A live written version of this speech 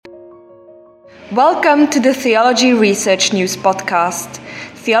Welcome to the Theology Research News podcast.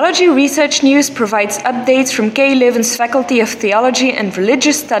 Theology Research News provides updates from KU Leuven's Faculty of Theology and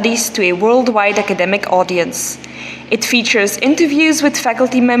Religious Studies to a worldwide academic audience. It features interviews with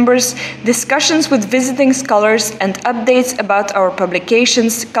faculty members, discussions with visiting scholars, and updates about our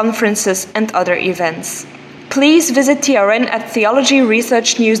publications, conferences, and other events. Please visit TRN at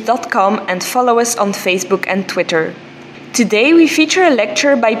theologyresearchnews.com and follow us on Facebook and Twitter. Today we feature a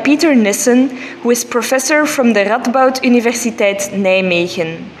lecture by Pieter Nissen, who is professor from the Radboud Universiteit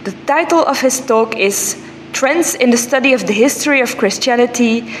Nijmegen. The title of his talk is Trends in the Study of the History of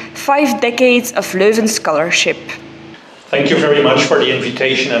Christianity, 5 Decades of Leuven Scholarship. Thank you very much for the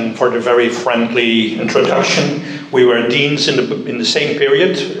invitation and for the very friendly introduction. We were deans in the same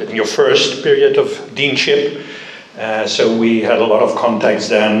period, in your first period of deanship, so we had a lot of contacts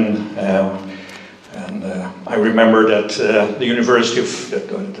then. I remember that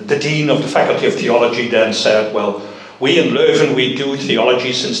the dean of the Faculty of Theology then said, well, we in Leuven, we do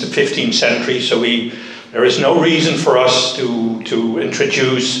theology since the 15th century, so there is no reason for us to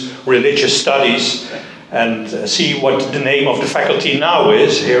introduce religious studies and see what the name of the faculty now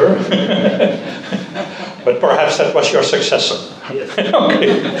is here. But perhaps that was your successor. Yes.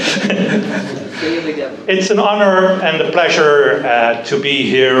 Okay. It's an honor and a pleasure to be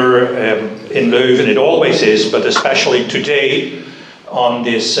here in Leuven. It always is, but especially today on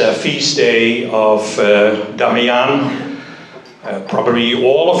this feast day of Damian. Probably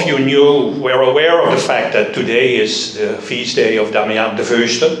all of you were aware of the fact that today is the feast day of Damian de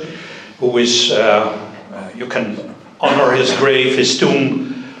Veuster, who is, you can honor his grave, his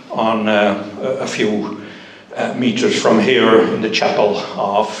tomb, on a few meters from here in the chapel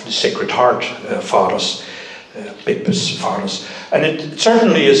of the Sacred Heart Fathers, Picpus Fathers. And it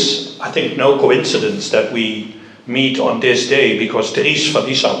certainly is, I think, no coincidence that we meet on this day, because Dries van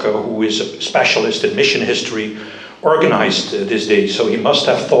Isacker, who is a specialist in mission history, organized this day. So he must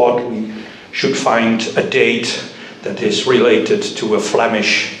have thought we should find a date that is related to a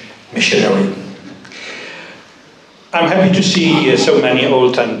Flemish missionary. I'm happy to see so many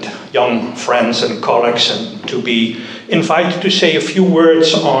old and young friends and colleagues, and to be invited to say a few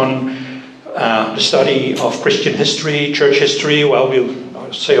words on the study of Christian history, church history. Well, we'll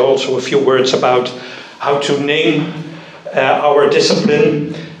say also a few words about how to name our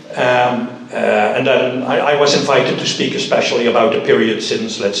discipline. And then I was invited to speak especially about the period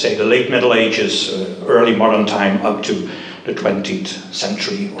since, let's say, the late Middle Ages, early modern time, up to the 20th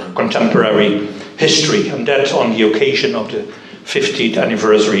century, or contemporary history, and that on the occasion of the 50th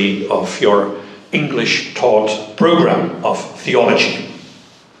anniversary of your English taught program of theology.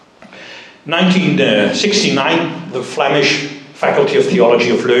 1969, the Flemish Faculty of Theology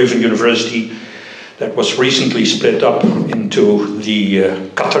of Leuven University, that was recently split up into the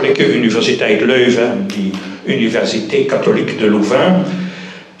Katholieke Universiteit Leuven and the Université Catholique de Louvain,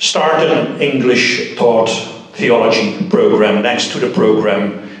 started an English taught theology program next to the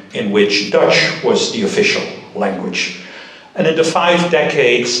program in which Dutch was the official language. And in the 5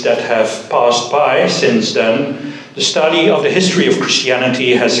 decades that have passed by since then, the study of the history of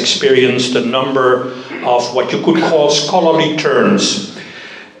Christianity has experienced a number of what you could call scholarly turns,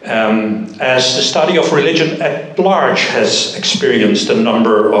 as the study of religion at large has experienced a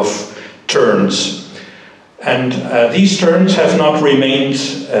number of turns. And these turns have not remained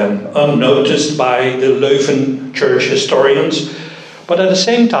unnoticed by the Leuven church historians. But at the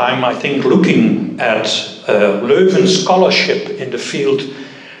same time, I think looking at Leuven scholarship in the field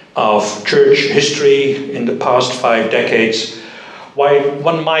of church history in the past 5 decades,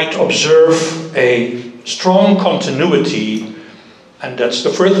 one might observe a strong continuity, and that's the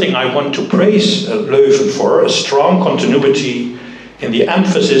first thing I want to praise Leuven for, a strong continuity in the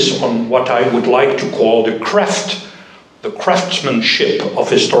emphasis on what I would like to call the craftsmanship of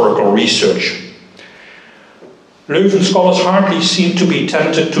historical research. Leuven scholars hardly seem to be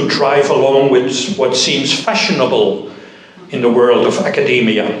tempted to drive along with what seems fashionable in the world of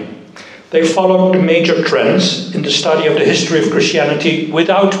academia. They follow the major trends in the study of the history of Christianity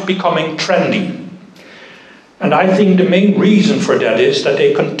without becoming trendy. And I think the main reason for that is that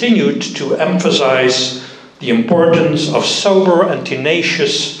they continued to emphasize the importance of sober and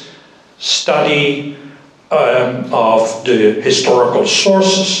tenacious study of the historical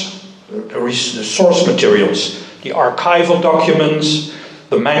sources, the source materials, the archival documents,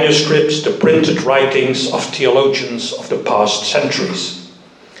 the manuscripts, the printed writings of theologians of the past centuries.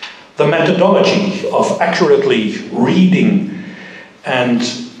 The methodology of accurately reading and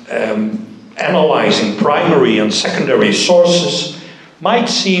analyzing primary and secondary sources might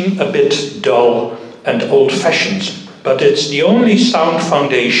seem a bit dull and old-fashioned, but it's the only sound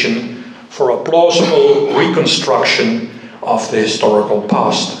foundation for a plausible reconstruction of the historical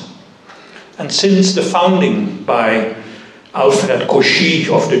past. And since the founding by Alfred Cauchy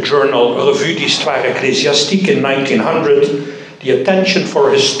of the journal Revue d'Histoire Ecclésiastique in 1900, the attention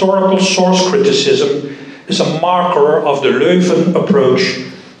for historical source criticism is a marker of the Leuven approach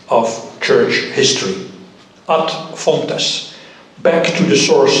of church history. Ad fontes, back to the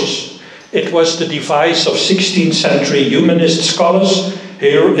sources. It was the device of 16th century humanist scholars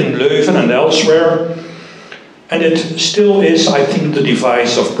here in Leuven and elsewhere, and it still is, I think, the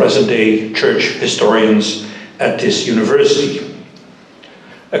device of present-day church historians at this university.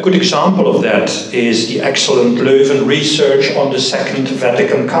 A good example of that is the excellent Leuven research on the Second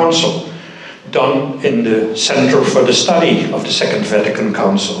Vatican Council, done in the Center for the Study of the Second Vatican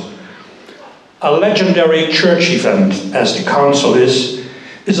Council. A legendary church event, as the Council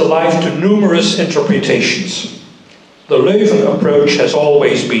is alive to numerous interpretations. The Leuven approach has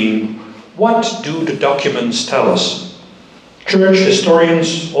always been, what do the documents tell us? Church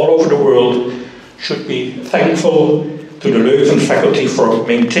historians all over the world should be thankful to the Leuven faculty for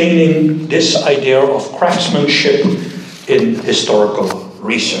maintaining this idea of craftsmanship in historical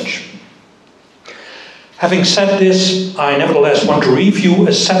research. Having said this, I nevertheless want to review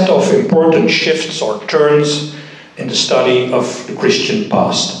a set of important shifts or turns in the study of the Christian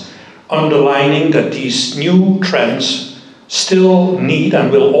past, underlining that these new trends still need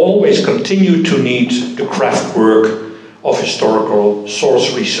and will always continue to need the craft work of historical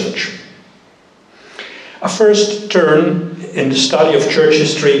source research. A first turn in the study of church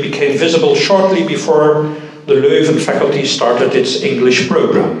history became visible shortly before the Leuven faculty started its English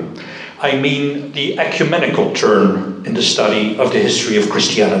program. I mean the ecumenical turn in the study of the history of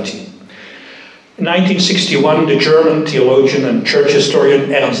Christianity. In 1961, the German theologian and church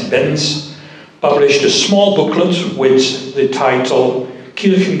historian Ernst Benz published a small booklet with the title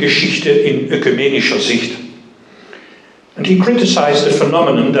Kirchengeschichte in ökumenischer Sicht. And he criticized the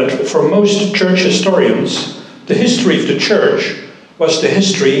phenomenon that for most church historians, the history of the church was the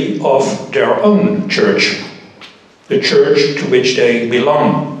history of their own church, the church to which they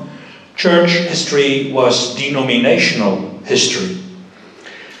belong. Church history was denominational history.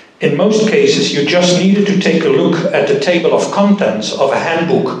 In most cases, you just needed to take a look at the table of contents of a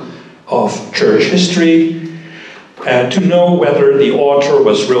handbook of church history to know whether the author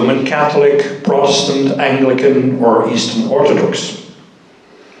was Roman Catholic, Protestant, Anglican, or Eastern Orthodox.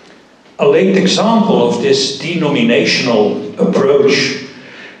 A late example of this denominational approach,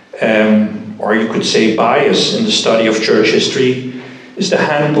 or you could say bias in the study of church history, is the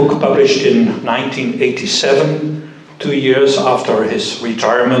handbook published in 1987, 2 years after his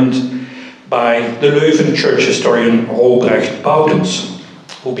retirement, by the Leuven church historian Robrecht Boudens,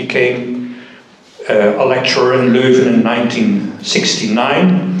 who became a lecturer in Leuven in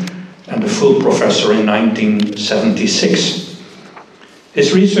 1969 and a full professor in 1976.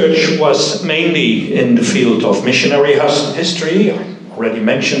 His research was mainly in the field of missionary history. I already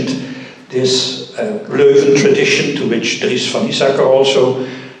mentioned this Leuven tradition to which Dries van Isacker also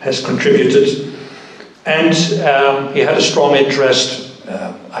has contributed. And he had a strong interest,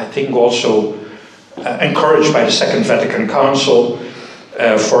 I think also encouraged by the Second Vatican Council,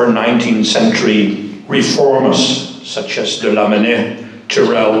 for 19th century reformers such as de Lamennais,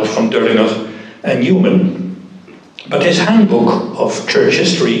 Tyrrell, van Dullinger and Newman. But his handbook of church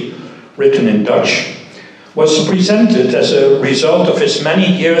history, written in Dutch, was presented as a result of his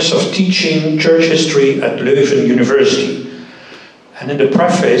many years of teaching church history at Leuven University. And in the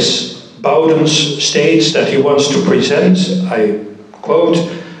preface, Boudens states that he wants to present, I quote,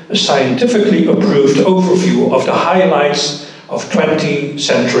 a scientifically approved overview of the highlights of 20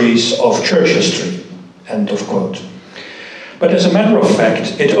 centuries of church history, end of quote. But as a matter of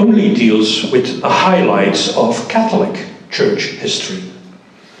fact, it only deals with the highlights of Catholic church history.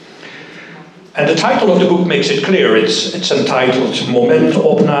 And the title of the book makes it clear. It's entitled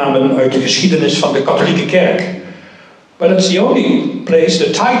Momentopnamen uit de geschiedenis van de katholieke kerk. But it's the only place,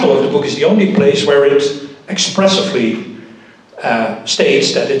 the title of the book is the only place where it expressively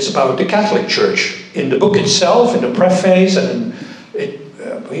states that it's about the Catholic Church. In the book itself, in the preface, and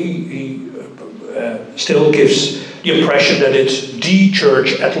he still gives the impression that it's the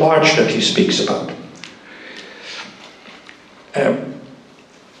church at large that he speaks about.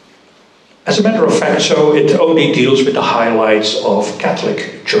 As a matter of fact, so it only deals with the highlights of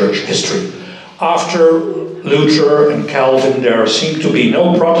Catholic church history. After Luther and Calvin, there seem to be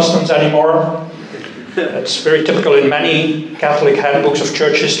no Protestants anymore. That's very typical in many Catholic handbooks of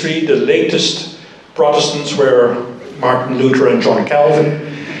church history. The latest Protestants were Martin Luther and John Calvin.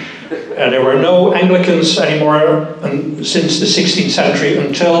 There were no Anglicans anymore since the 16th century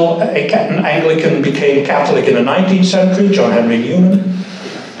until an Anglican became Catholic in the 19th century, John Henry Newman.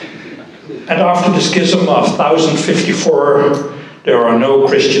 And after the schism of 1054, there are no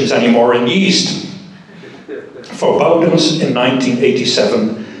Christians anymore in the East. For Boudens in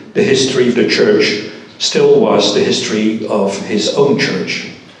 1987, the history of the church still was the history of his own church.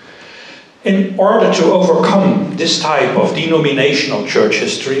 In order to overcome this type of denominational church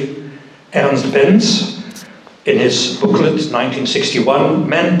history, Ernst Benz, in his booklet 1961,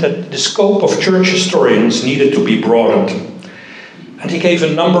 meant that the scope of church historians needed to be broadened. And he gave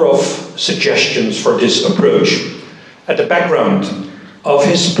a number of suggestions for this approach. At the background of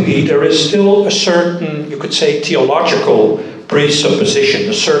his plea, there is still a certain, you could say, theological presupposition,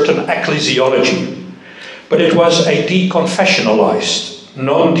 a certain ecclesiology. But it was a deconfessionalized,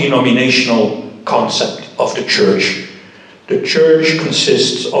 non-denominational concept of the church. The church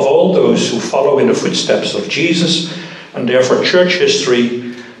consists of all those who follow in the footsteps of Jesus, and therefore church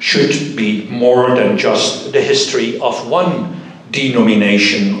history should be more than just the history of one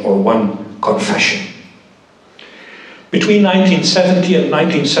denomination or one confession. Between 1970 and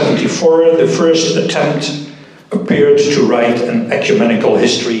 1974, the first attempt appeared to write an ecumenical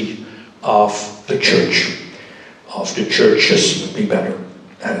history of the church, of the churches, would be better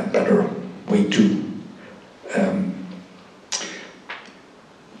way to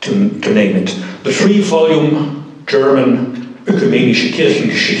name it. The 3-volume German Ökumenische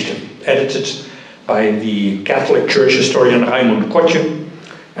Kirchengeschichte, edited by the Catholic church historian Raimund Kottje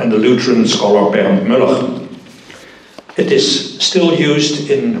and the Lutheran scholar Bernd Müller. It is still used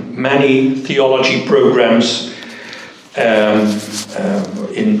in many theology programs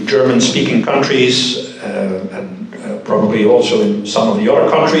in German-speaking countries and probably also in some of the other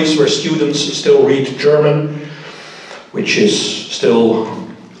countries where students still read German, which is still,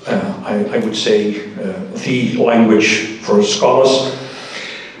 I would say, the language for scholars.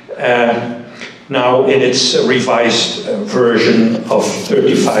 Now in its revised version of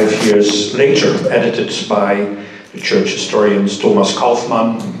 35 years later, edited by the church historians Thomas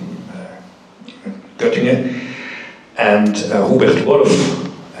Kaufmann, Göttingen, and Hubert Wolf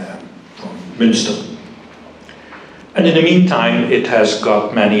from Münster. And in the meantime, it has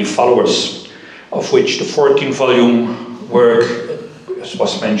got many followers, of which the 14-volume work, as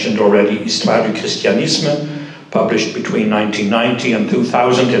was mentioned already, Histoire du Christianisme, published between 1990 and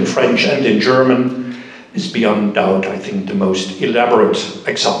 2000 in French and in German, is beyond doubt, I think, the most elaborate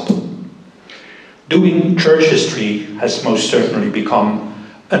example. Doing church history has most certainly become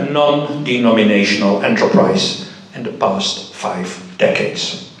a non-denominational enterprise in the past 5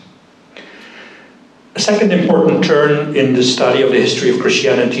 decades. A second important turn in the study of the history of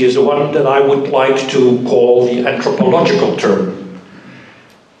Christianity is the one that I would like to call the anthropological turn.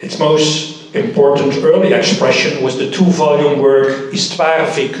 Its most important early expression was the 2-volume work Histoire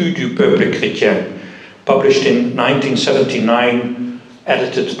vécue du peuple chrétien, published in 1979,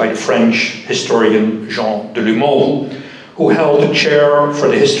 edited by the French historian Jean Delumeau, who held a chair for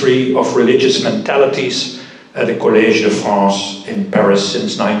the history of religious mentalities at the Collège de France in Paris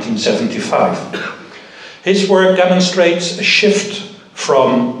since 1975. His work demonstrates a shift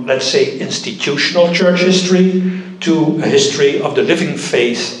from, let's say, institutional church history to a history of the living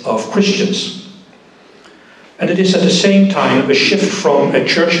faith of Christians. And it is at the same time a shift from a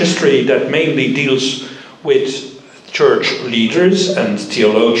church history that mainly deals with church leaders and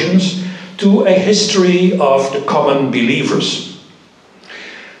theologians to a history of the common believers.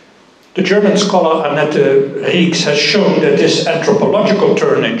 The German scholar Annette Reeks has shown that this anthropological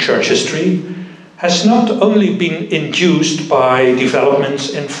turn in church history has not only been induced by developments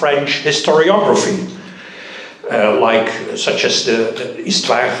in French historiography, such as the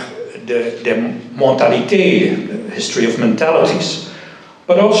Histoire des Mentalités, the history of mentalities,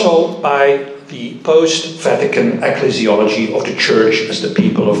 but also by the post-Vatican ecclesiology of the Church as the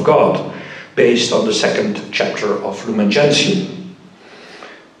people of God, based on the 2nd chapter of Lumen Gentium.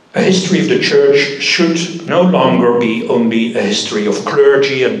 A history of the Church should no longer be only a history of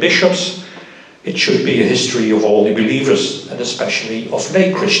clergy and bishops. It should be a history of all the believers, and especially of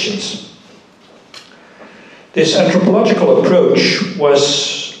lay Christians. This anthropological approach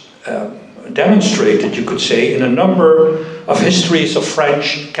was demonstrated, you could say, in a number of histories of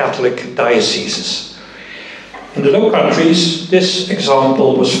French Catholic dioceses. In the Low Countries, this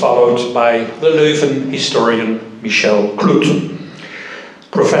example was followed by the Leuven historian Michel Clout,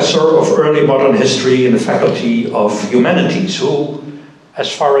 professor of early modern history in the Faculty of Humanities, who, as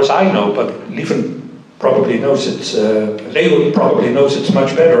far as I know, but Leuven probably knows it, Leo probably knows it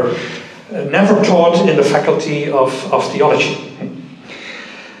much better, never taught in the Faculty of Theology.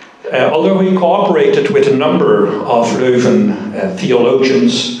 Although he cooperated with a number of Leuven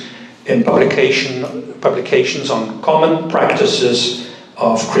theologians in publications on common practices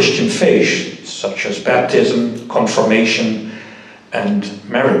of Christian faith, such as baptism, confirmation, and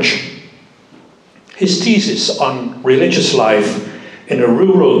marriage. His thesis on religious life in a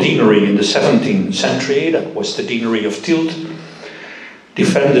rural deanery in the 17th century, that was the deanery of Tielt,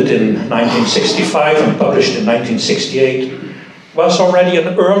 defended in 1965 and published in 1968, was already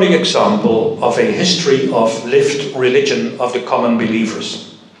an early example of a history of lived religion of the common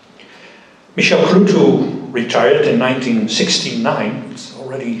believers. Michel Clout, who retired in 1969, it's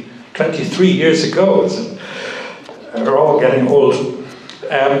already 23 years ago, we're all getting old,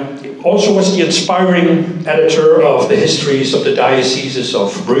 also was the inspiring editor of the histories of the dioceses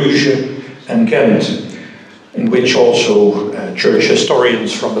of Bruges and Ghent, in which also church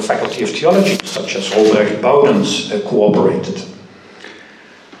historians from the Faculty of Theology, such as Robert Boudens, cooperated.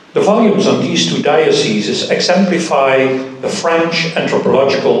 The volumes on these two dioceses exemplify the French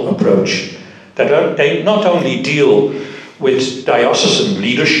anthropological approach, that they not only deal with diocesan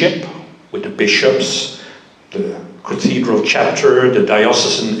leadership, with the bishops, the cathedral chapter, the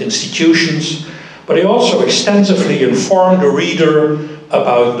diocesan institutions, but they also extensively inform the reader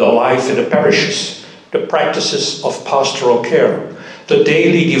about the life in the parishes, the practices of pastoral care, the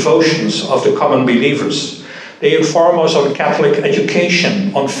daily devotions of the common believers. They inform us on Catholic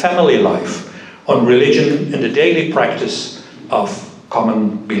education, on family life, on religion and the daily practice of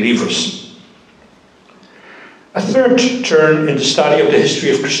common believers. A third turn in the study of the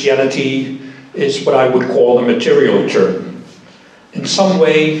history of Christianity is what I would call the material turn. In some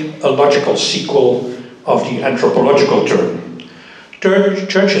way, a logical sequel of the anthropological turn.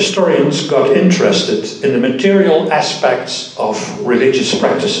 Church historians got interested in the material aspects of religious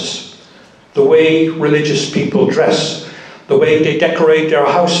practices. The way religious people dress, the way they decorate their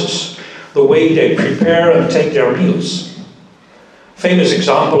houses, the way they prepare and take their meals. Famous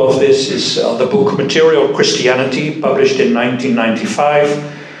example of this is the book Material Christianity, published in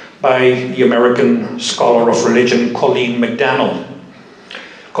 1995 by the American scholar of religion Colleen McDaniel.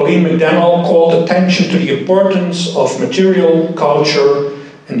 Colleen McDaniel called attention to the importance of material culture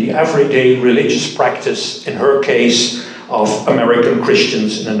in the everyday religious practice, in her case, of American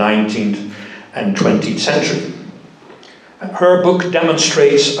Christians in the 19th and 20th century. Her book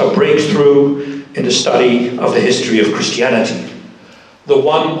demonstrates a breakthrough in the study of the history of Christianity. The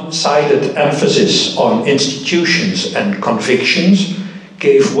one-sided emphasis on institutions and convictions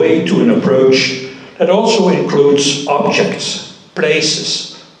gave way to an approach that also includes objects,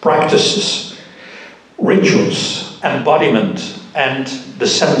 places, practices, rituals, embodiment, and the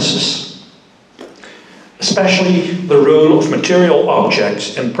senses. Especially the role of material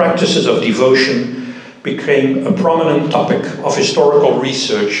objects and practices of devotion became a prominent topic of historical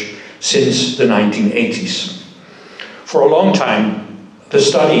research since the 1980s. For a long time, the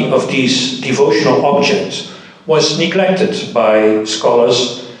study of these devotional objects was neglected by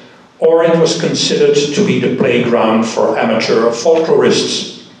scholars, or it was considered to be the playground for amateur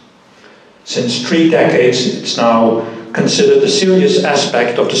folklorists. Since 3 decades, it's now considered a serious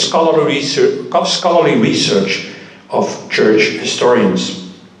aspect of the scholarly research of church historians.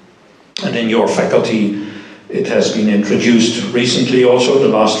 And in your faculty, it has been introduced recently, also in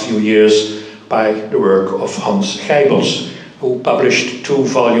the last few years, by the work of Hans Geibels, who published 2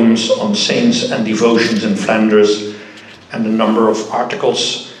 volumes on saints and devotions in Flanders, and a number of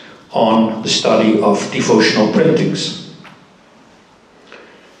articles on the study of devotional printings.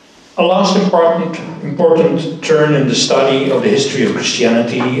 A last important turn in the study of the history of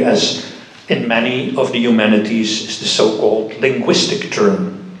Christianity, as in many of the humanities, is the so-called linguistic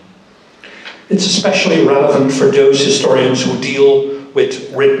turn. It's especially relevant for those historians who deal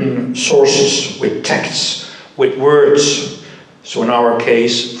with written sources, with texts, with words. So in our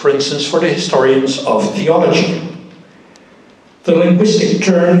case, for instance, for the historians of theology. The linguistic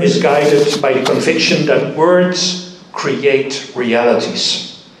turn is guided by the conviction that words create realities.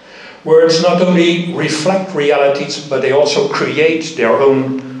 Words not only reflect realities, but they also create their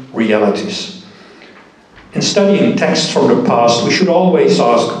own realities. In studying texts from the past, we should always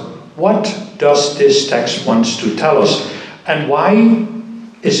ask, what does this text want to tell us? And why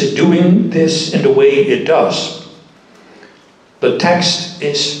is it doing this in the way it does? The text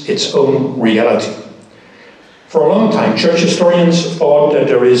is its own reality. For a long time, church historians thought that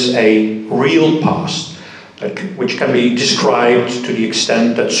there is a real past, which can be described to the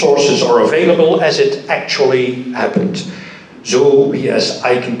extent that sources are available as it actually happened. So wie es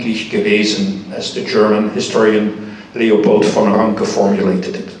eigentlich gewesen, as the German historian Leopold von Ranke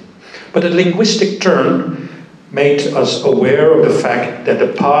formulated it. But a linguistic turn made us aware of the fact that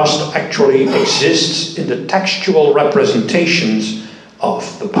the past actually exists in the textual representations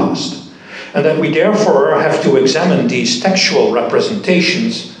of the past, and that we therefore have to examine these textual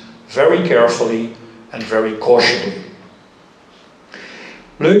representations very carefully and very cautiously.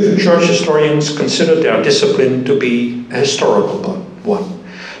 Leuven church historians consider their discipline to be a historical one,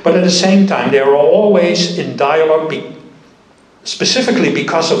 but at the same time they are always in dialogue, specifically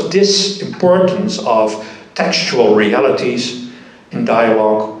because of this importance of textual realities, in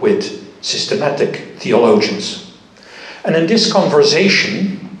dialogue with systematic theologians. And in this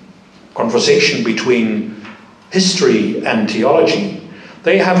conversation between history and theology,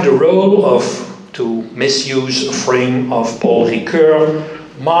 they have the role of, to misuse a frame of Paul Ricoeur,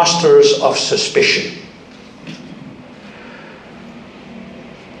 masters of suspicion.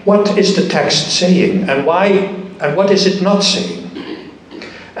 What is the text saying, and why, and what is it not saying?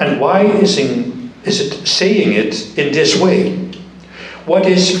 And why is it saying it in this way? What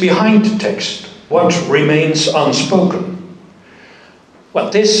is behind the text? What remains unspoken?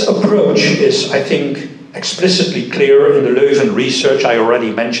 Well, this approach is, I think, explicitly clear in the Leuven research. I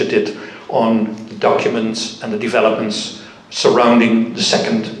already mentioned it on the documents and the developments surrounding the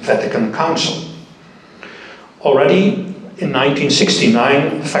Second Vatican Council. Already in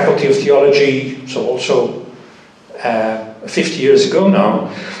 1969, Faculty of Theology, so also 50 years ago now,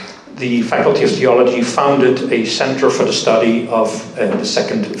 the Faculty of Theology founded a Center for the Study of the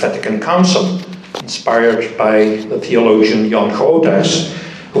Second Vatican Council, inspired by the theologian Jan Groothuis,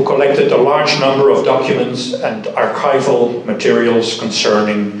 who collected a large number of documents and archival materials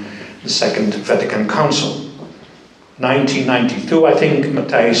concerning the Second Vatican Council. 1992, I think,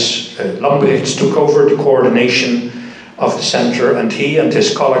 Matthijs Lambrechts took over the coordination of the center, and he and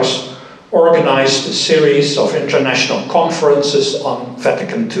his colleagues organized a series of international conferences on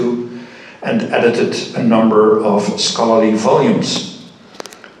Vatican II and edited a number of scholarly volumes.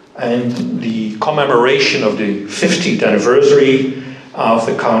 And the commemoration of the 50th anniversary of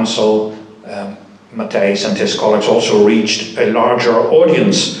the Council, Matthijs and his colleagues also reached a larger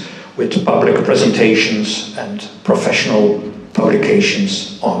audience with public presentations and professional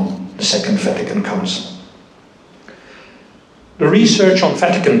publications on the Second Vatican Council. The research on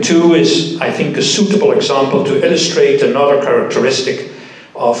Vatican II is, I think, a suitable example to illustrate another characteristic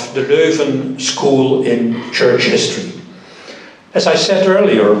of the Leuven school in church history. As I said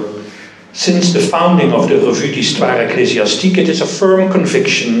earlier, since the founding of the Revue d'Histoire Ecclésiastique, it is a firm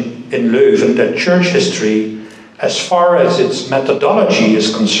conviction in Leuven that church history, as far as its methodology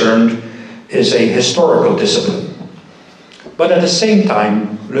is concerned, is a historical discipline. But at the same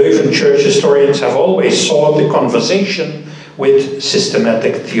time, Leuven church historians have always sought the conversation with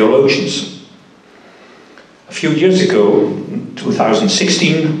systematic theologians. A few years ago, in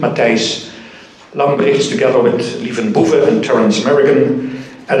 2016, Matthijs Lambrechts, together with Lieven Boeve and Terence Merrigan,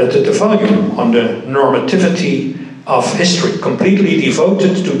 edited a volume on the normativity of history, completely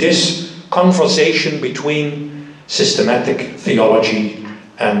devoted to this conversation between systematic theology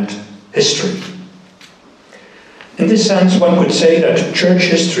and history. In this sense, one could say that church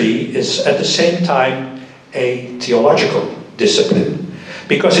history is at the same time a theological discipline,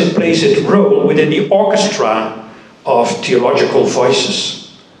 because it plays its role within the orchestra of theological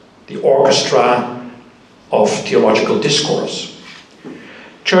voices, the orchestra of theological discourse.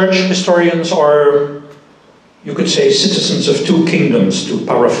 Church historians are, you could say, citizens of two kingdoms, to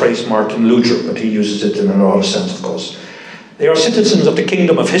paraphrase Martin Luther, but he uses it in another sense, of course. They are citizens of the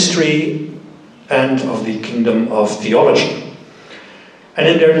kingdom of history and of the kingdom of theology. And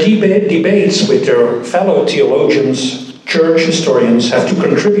in their debates with their fellow theologians, church historians have to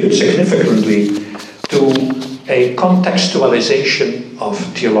contribute significantly to a contextualization of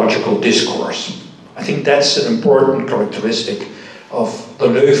theological discourse. I think that's an important characteristic of the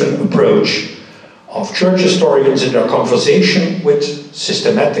Leuven approach of church historians in their conversation with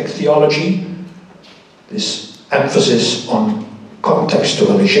systematic theology, this emphasis on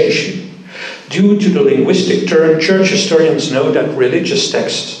contextualization. Due to the linguistic turn, church historians know that religious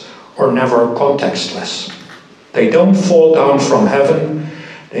texts are never contextless. They don't fall down from heaven,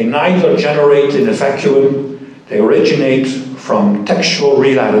 they neither generate in a vacuum, they originate from textual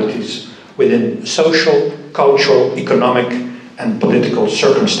realities within social, cultural, economic, and political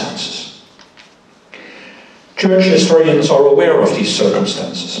circumstances. Church historians are aware of these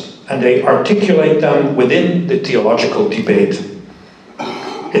circumstances, and they articulate them within the theological debate.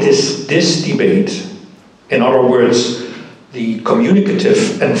 It is this debate, in other words, the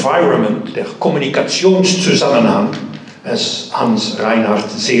communicative environment, der Kommunikationszusammenhang, as Hans Reinhard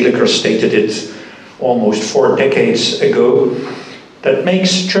Seliger stated it almost 4 decades ago, that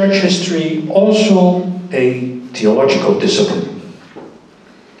makes church history also a theological discipline.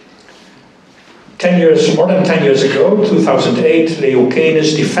 More than 10 years ago, 2008, Leo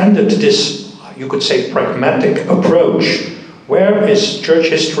Keynes defended this, you could say, pragmatic approach. Where is church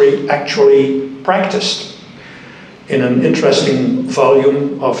history actually practiced? In an interesting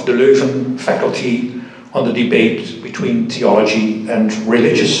volume of the Leuven faculty on the debate between theology and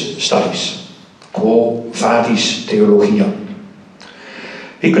religious studies, Quo Vadis Theologia.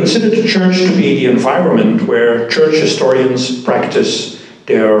 He considered the church to be the environment where church historians practice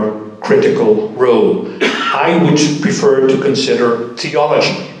their critical role. I would prefer to consider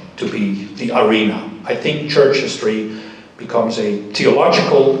theology to be the arena. I think church history becomes a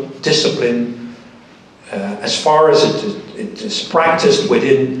theological discipline as far as it is practiced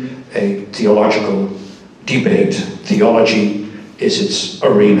within a theological debate. Theology is its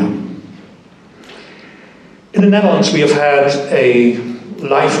arena. In the Netherlands, we have had a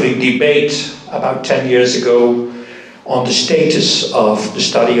lively debate about 10 years ago on the status of the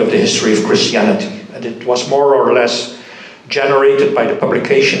study of the history of Christianity. And it was more or less generated by the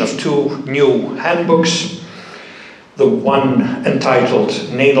publication of two new handbooks. The one entitled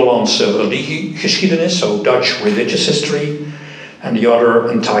Nederlandse Religiegeschiedenis, so Dutch religious history, and the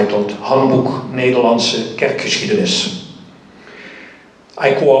other entitled Handboek Nederlandse Kerkgeschiedenis.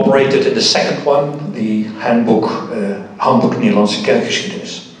 I cooperated in the second one, the Handboek Nederlandse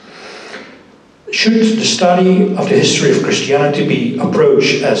Kerkgeschiedenis. Should the study of the history of Christianity be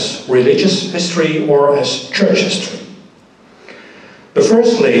approached as religious history or as church history? The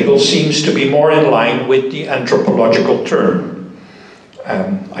first label seems to be more in line with the anthropological term.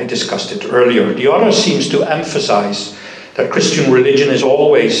 I discussed it earlier. The other seems to emphasize that Christian religion is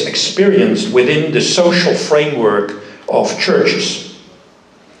always experienced within the social framework of churches.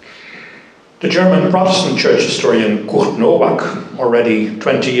 The German Protestant church historian Kurt Nowak, already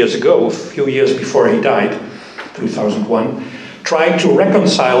 20 years ago, a few years before he died, 2001, tried to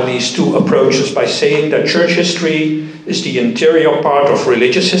reconcile these two approaches by saying that church history is the interior part of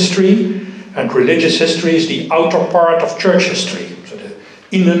religious history, and religious history is the outer part of church history, so the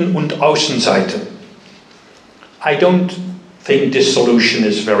Innen- und Außenseite. I don't think this solution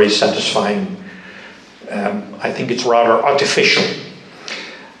is very satisfying. I think it's rather artificial.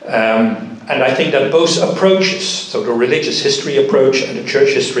 And I think that both approaches, so the religious history approach and the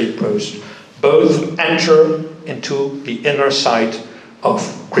church history approach, both enter into the inner side of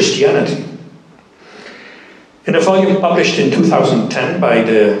Christianity. In a volume published in 2010 by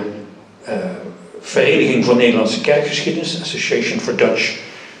the Vereniging voor Nederlandse Kerkgeschiedenis, Association for Dutch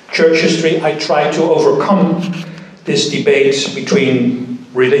Church History, I tried to overcome this debate between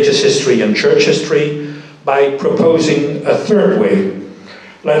religious history and church history by proposing a third way.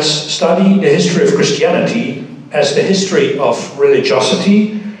 Let's study the history of Christianity as the history of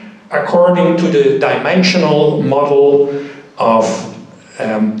religiosity according to the dimensional model of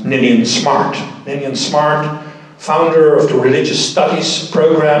Ninian Smart. Ninian Smart, founder of the Religious Studies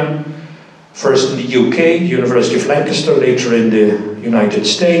program, first in the UK, University of Lancaster, later in the United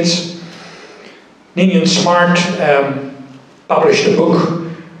States. Ninian Smart published a book,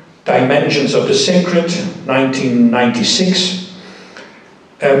 Dimensions of the Sacred, 1996,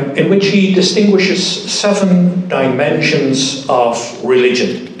 in which he distinguishes 7 dimensions of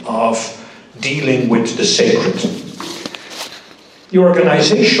religion, of dealing with the sacred. The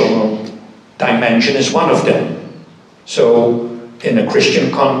organizational dimension is one of them. So, in a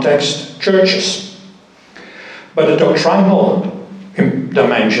Christian context, churches. But the doctrinal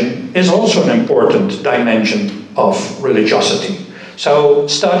dimension is also an important dimension of religiosity. So,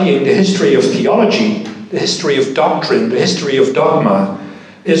 studying the history of theology, the history of doctrine, the history of dogma,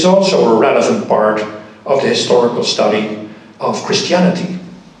 is also a relevant part of the historical study of Christianity.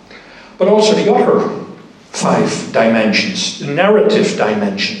 But also the other 5 dimensions, the narrative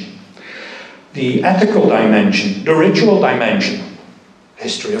dimension, the ethical dimension, the ritual dimension,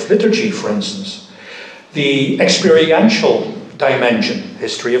 history of liturgy, for instance, the experiential dimension,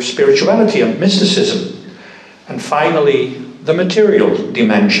 history of spirituality and mysticism, and finally, the material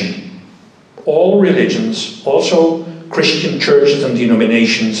dimension. All religions, also Christian churches and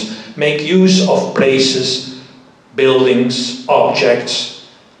denominations, make use of places, buildings, objects,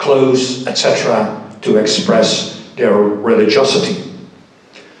 clothes, etc. to express their religiosity.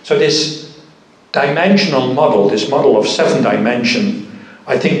 So this dimensional model, this model of 7 dimensions,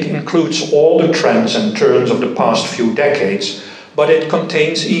 I think includes all the trends and turns of the past few decades, but it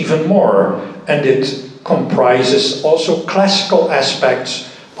contains even more, and it comprises also classical aspects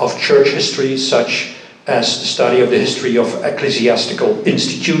of church history, such as the study of the history of ecclesiastical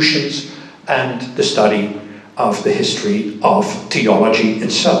institutions and the study of the history of theology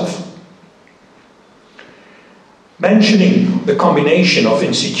itself. Mentioning the combination of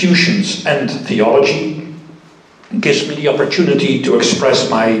institutions and theology gives me the opportunity to express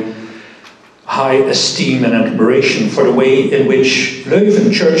my high esteem and admiration for the way in which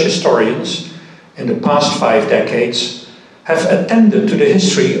Leuven church historians in the past 5 decades have attended to the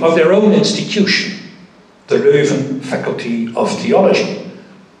history of their own institution, the Leuven Faculty of Theology.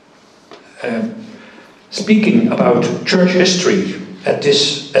 Speaking about church history at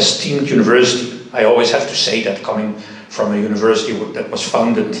this esteemed university, I always have to say that coming from a university that was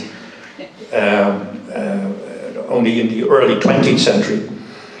founded only in the early 20th century.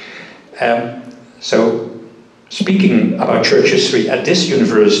 So speaking about church history at this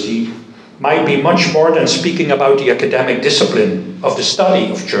university might be much more than speaking about the academic discipline of the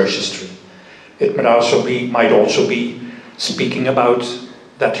study of church history. It might also be speaking about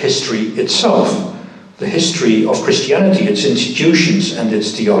that history itself, the history of Christianity, its institutions and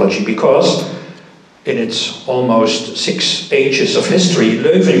its theology, because in its almost 6 ages of history,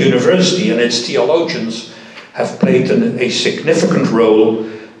 Leuven University and its theologians have played a significant role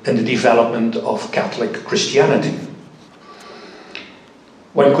in the development of Catholic Christianity.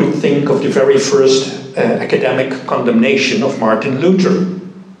 One could think of the very first academic condemnation of Martin Luther.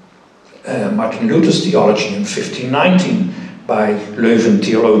 Martin Luther's theology in 1519 by Leuven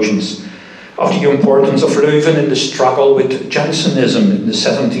theologians, of the importance of Leuven in the struggle with Jansenism in the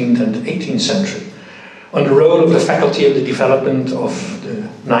 17th and 18th century, on the role of the faculty in the development of the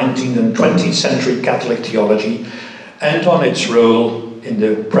 19th and 20th century Catholic theology, and on its role in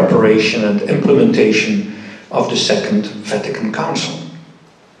the preparation and implementation of the Second Vatican Council.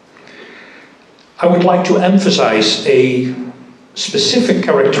 I would like to emphasize a specific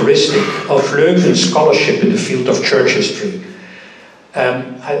characteristic of Leuven's scholarship in the field of church history.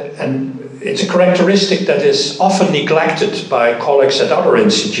 And it's a characteristic that is often neglected by colleagues at other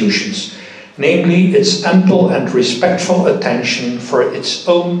institutions, namely its ample and respectful attention for its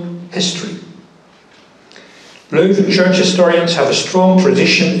own history. Leuven church historians have a strong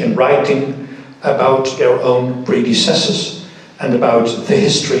tradition in writing about their own predecessors and about the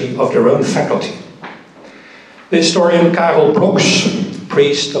history of their own faculty. The historian Karel Bloks,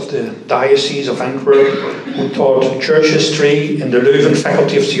 priest of the Diocese of Antwerp, who taught church history in the Leuven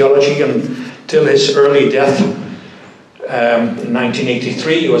Faculty of Theology until his early death in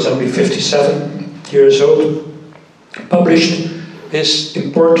 1983, he was only 57 years old, published his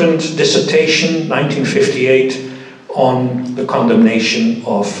important dissertation, 1958, on the condemnation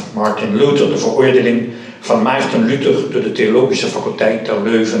of Martin Luther, de veroordeling van Maarten Luther door de Theologische Faculteit te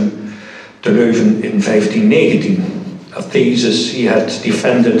Leuven in 1519. A thesis he had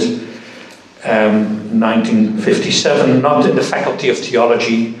defended in 1957, not in the Faculty of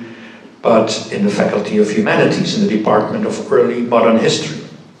Theology, but in the Faculty of Humanities, in the Department of Early Modern History.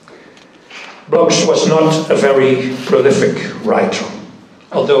 Bloks was not a very prolific writer,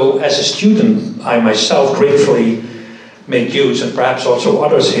 although as a student I myself gratefully made use, and perhaps also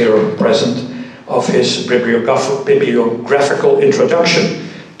others here present, of his bibliographical introduction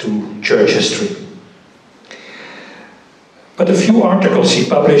to church history. But a few articles he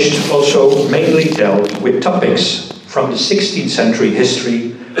published also mainly dealt with topics from the 16th century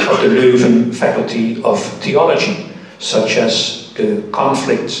history of the Leuven Faculty of Theology, such as the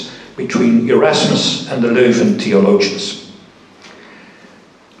conflicts between Erasmus and the Leuven theologians.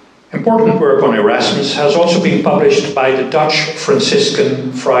 Important work on Erasmus has also been published by the Dutch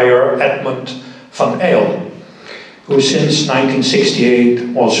Franciscan friar Edmund van Eyll, who since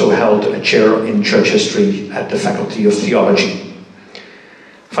 1968 also held a chair in church history at the Faculty of Theology.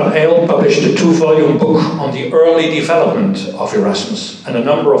 Van Eyll published a 2-volume book on the early development of Erasmus and a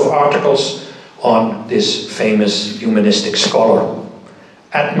number of articles on this famous humanistic scholar.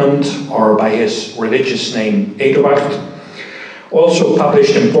 Edmund, or by his religious name Eduard, also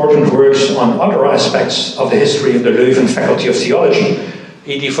published important works on other aspects of the history of the Leuven Faculty of Theology.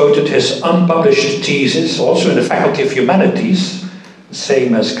 He devoted his unpublished thesis, also in the Faculty of Humanities,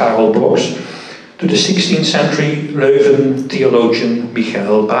 same as Karel Bloks, to the 16th century Leuven theologian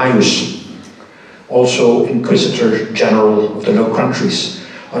Michael Baius, also Inquisitor General of the Low Countries,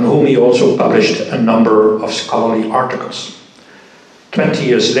 on whom he also published a number of scholarly articles. 20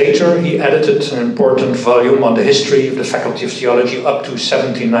 years later, he edited an important volume on the history of the Faculty of Theology up to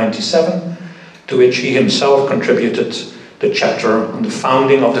 1797, to which he himself contributed the chapter on the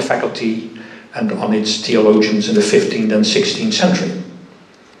founding of the faculty and on its theologians in the 15th and 16th century.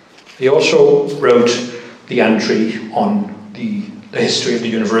 He also wrote the entry on the history of the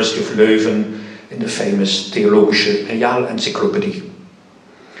University of Leuven in the famous Theologische Realencyclopedie.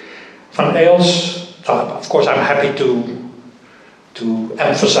 Van Eyll's, of course I'm happy to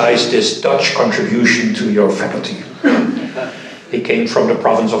emphasize this Dutch contribution to your faculty. He came from the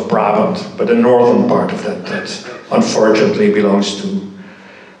province of Brabant, but the northern part of that unfortunately belongs to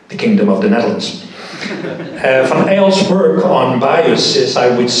the Kingdom of the Netherlands. Van Eyle's work on bias is,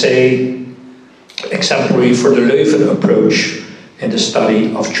 I would say, exemplary for the Leuven approach in the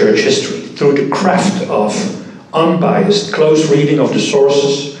study of church history. Through the craft of unbiased, close reading of the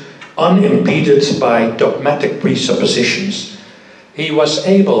sources, unimpeded by dogmatic presuppositions, he was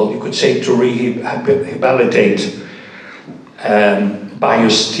able, you could say, to rehabilitate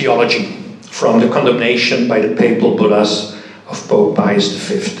Pius theology from the condemnation by the papal bullas of Pope Pius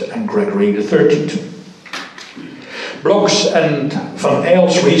V and Gregory XIII. Bloch's and Van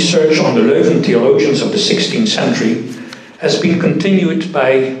Eyle's research on the Leuven theologians of the 16th century has been continued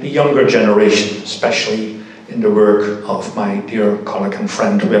by the younger generation, especially in the work of my dear colleague and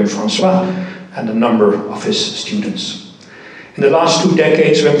friend Wim Francois and a number of his students. In the last 2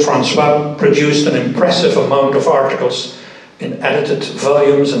 decades, Wim Francois produced an impressive amount of articles in edited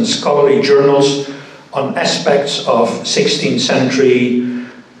volumes and scholarly journals on aspects of 16th century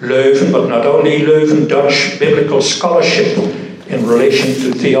Leuven, but not only Leuven, Dutch biblical scholarship in relation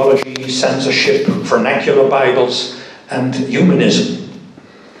to theology, censorship, vernacular Bibles, and humanism.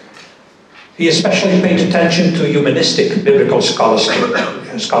 He especially paid attention to humanistic biblical scholarship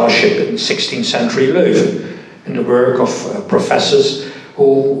in 16th century Leuven, in the work of professors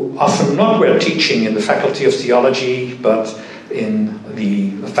who often not were teaching in the Faculty of Theology, but in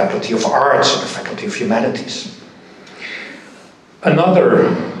the Faculty of Arts or the Faculty of Humanities.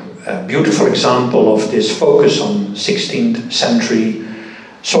 Another beautiful example of this focus on 16th century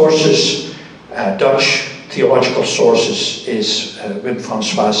sources, Dutch theological sources, is Wim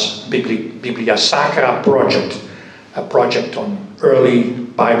Francois' Biblia Sacra project, a project on early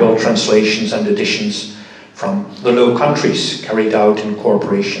Bible translations and editions from the Low Countries, carried out in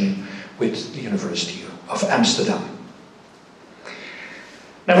cooperation with the University of Amsterdam.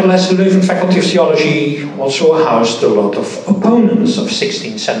 Nevertheless, the Leuven Faculty of Theology also housed a lot of opponents of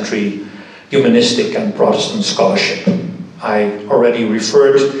 16th century humanistic and Protestant scholarship. I already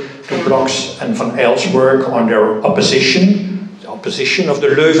referred to Bloch's and Van Eyle's work on their opposition, the opposition of the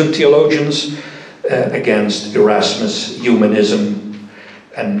Leuven theologians against Erasmus, humanism,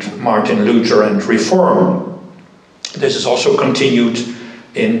 and Martin Luther and Reform. This is also continued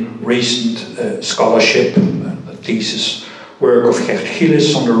in recent scholarship, the thesis work of Gert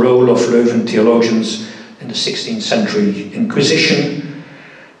Gillis on the role of Leuven theologians in the 16th century Inquisition,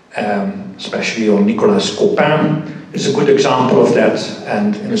 especially on Nicolas Copin, is a good example of that,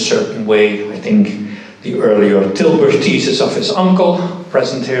 and in a certain way, I think the earlier Tilburg thesis of his uncle,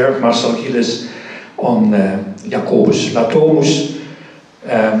 present here, Marcel Gillis, on Jacobus Latomus,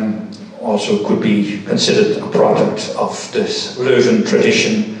 also could be considered a product of this Leuven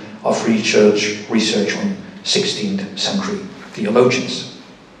tradition of research on 16th century theologians.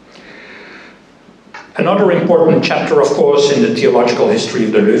 Another important chapter, of course, in the theological history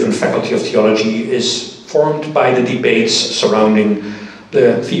of the Leuven Faculty of Theology is formed by the debates surrounding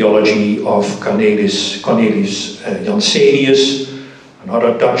the theology of Cornelius Jansenius,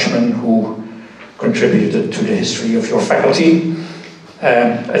 another Dutchman who contributed to the history of your faculty,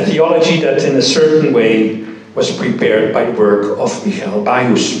 a theology that in a certain way was prepared by the work of Michael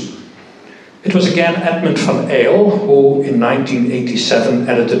Baius. It was again Edmund van Eyle who in 1987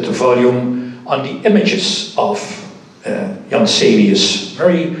 edited the volume on the images of Jansenius.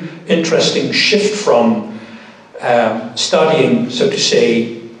 Very interesting shift from studying, so to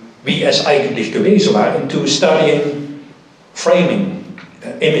say, wie es eigentlich gewesen war, into studying framing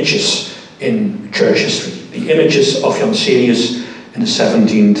images in church history. The images of Jansenius in the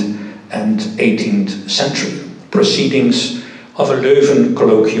 17th and 18th century. Proceedings of a Leuven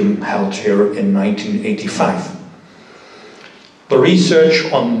colloquium held here in 1985. The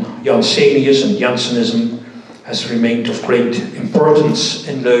research on Jansenius and Jansenism has remained of great importance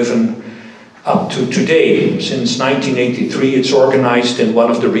in Leuven up to today. Since 1983, it's organized in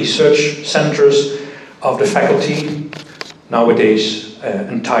one of the research centers of the faculty, nowadays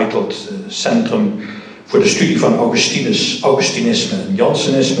entitled Centrum voor de Studie van Augustinisme en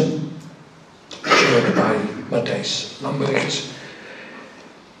Jansenisme, chaired by Matthijs Lambrechts.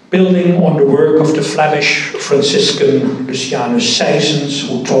 Building on the work of the Flemish Franciscan Lucianus Sijsens,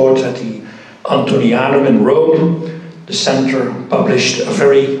 who taught at the Antonianum in Rome, the center published a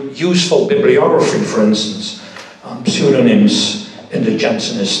very useful bibliography, for instance, on pseudonyms in the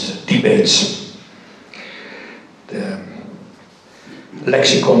Jansenist debates. The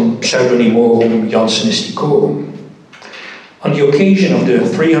Lexicon Pseudonymorum Jansenisticorum. On the occasion of the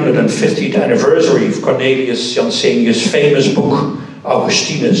 350th anniversary of Cornelius Jansenius' famous book,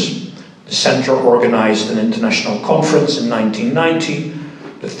 Augustinus, the The center organized an international conference in 1990,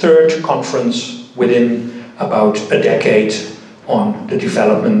 the third conference within about a decade on the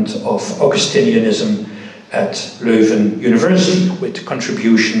development of Augustinianism at Leuven University, with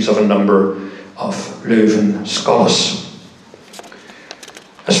contributions of a number of Leuven scholars.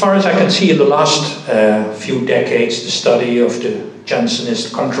 As far as I can see, in the last few decades, the study of the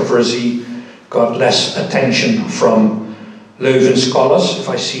Jansenist controversy got less attention from Leuven scholars, if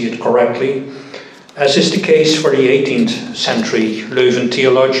I see it correctly, as is the case for the 18th century Leuven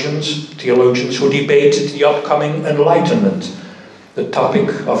theologians who debated the upcoming Enlightenment, the topic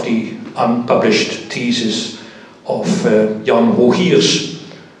of the unpublished thesis of Jan Rogiers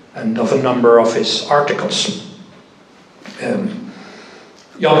and of a number of his articles. Jan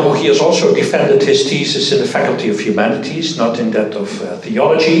Rogiers also defended his thesis in the Faculty of Humanities, not in that of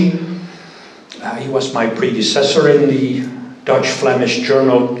theology. He was my predecessor in the Dutch-Flemish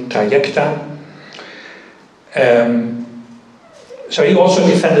journal Trajecta. So he also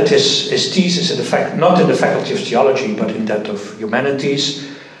defended his thesis not in the Faculty of Theology, but in that of Humanities,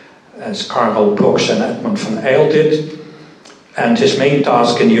 as Karel Bloks and Edmund van Eyll did. And his main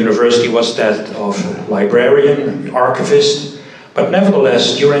task in the university was that of librarian, archivist. But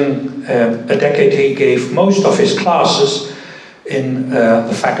nevertheless, during a decade, he gave most of his classes in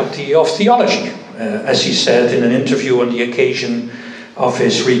the Faculty of Theology, as he said in an interview on the occasion of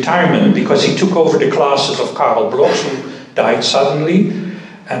his retirement, because he took over the classes of Karel Bloks, who died suddenly,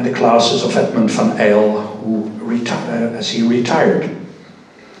 and the classes of Edmund van Eyll, as he retired.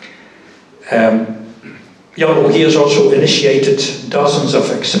 Jan Rogiers also initiated dozens of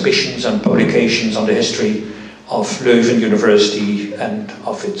exhibitions and publications on the history of Leuven University and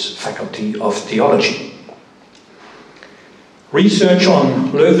of its Faculty of Theology. Research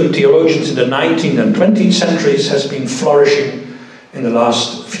on Leuven theologians in the 19th and 20th centuries has been flourishing in the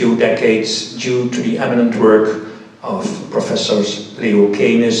last few decades due to the eminent work of Professors Leo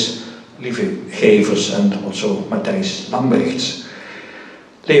Kenis, Lieve Gevers, and also Matthijs Lambrechts.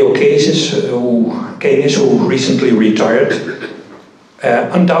 Leo Kenis, who recently retired,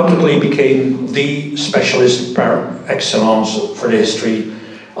 undoubtedly became the specialist par excellence for the history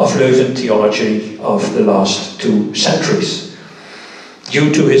of Leuven theology of the last 2 centuries.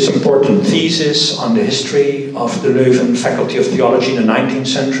 Due to his important thesis on the history of the Leuven Faculty of Theology in the 19th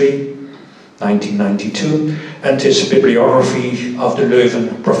century, 1992, and his bibliography of the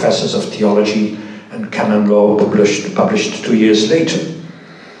Leuven Professors of Theology and Canon Law published 2 years later.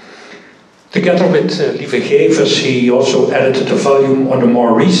 Together with Lieve Gevers, he also edited a volume on the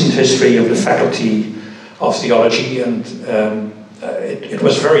more recent history of the Faculty of Theology, and it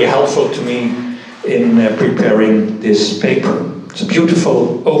was very helpful to me in preparing this paper. It's a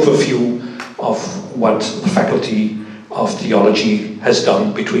beautiful overview of what the Faculty of Theology has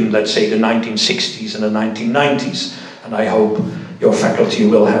done between, let's say, the 1960s and the 1990s, and I hope your faculty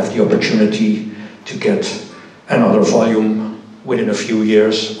will have the opportunity to get another volume within a few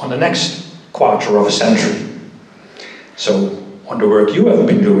years on the next quarter of a century. So, on the work you have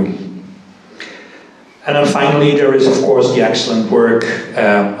been doing. And then finally, there is, of course, the excellent work,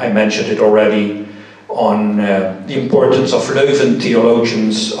 I mentioned it already, on the importance of Leuven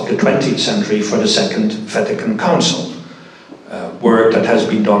theologians of the 20th century for the Second Vatican Council. Work that has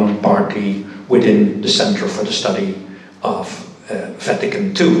been done partly within the Center for the Study of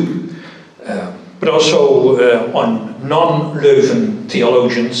Vatican II. But also on non-Leuven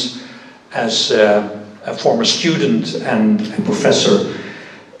theologians. As a former student and a professor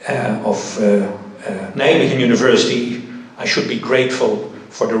of Nijmegen University, I should be grateful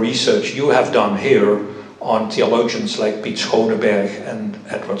for the research you have done here on theologians like Piet Schoneberg and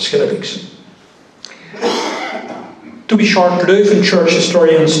Edward Schillebeeckx. To be short, Leuven church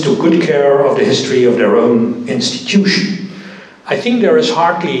historians took good care of the history of their own institution. I think there is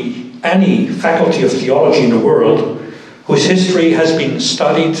hardly any faculty of theology in the world whose history has been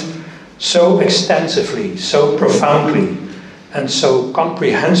studied so extensively, so profoundly, and so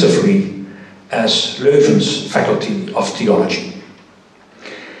comprehensively as Leuven's Faculty of Theology.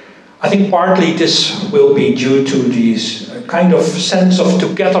 I think partly this will be due to this kind of sense of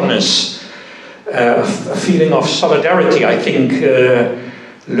togetherness, a feeling of solidarity I think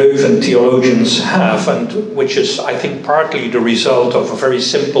Leuven theologians have, and which is, I think, partly the result of a very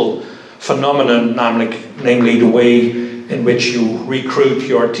simple phenomenon, namely the way in which you recruit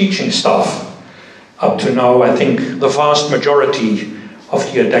your teaching staff. Up to now, I think the vast majority of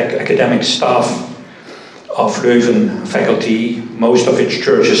the academic staff of Leuven faculty, most of its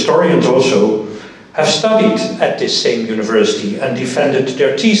church historians also, have studied at this same university and defended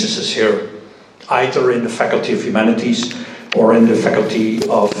their theses here, either in the Faculty of Humanities or in the Faculty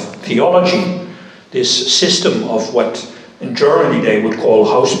of theology, this system of what in Germany they would call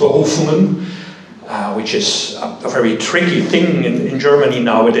Hausberufungen, which is a very tricky thing in Germany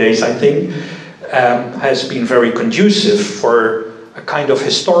nowadays, I think, has been very conducive for a kind of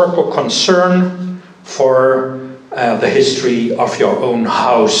historical concern for the history of your own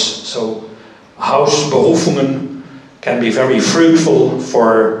house. So Hausberufungen can be very fruitful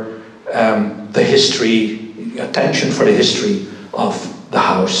for the history, attention for the history of the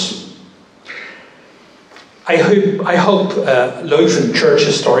house. I hope Leuven church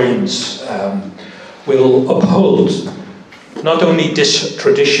historians will uphold not only this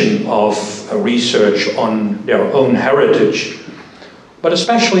tradition of research on their own heritage, but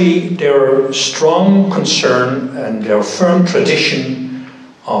especially their strong concern and their firm tradition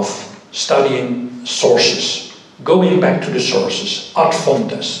of studying sources, going back to the sources, ad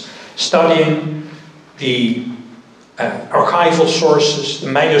fontes, studying the archival sources, the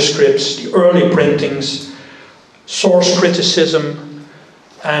manuscripts, the early printings, source criticism,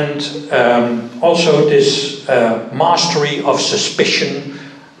 and also this mastery of suspicion,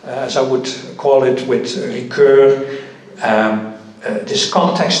 as I would call it with Ricoeur, this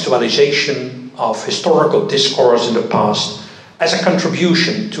contextualization of historical discourse in the past as a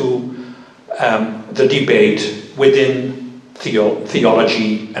contribution to the debate within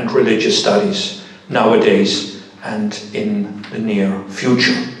theology and religious studies nowadays and in the near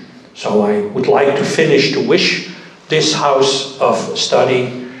future. So I would like to finish to wish this house of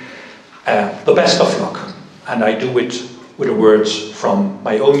study the best of luck, and I do it with the words from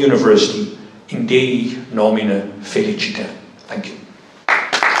my own university, In Dei nomine feliciter. Thank you.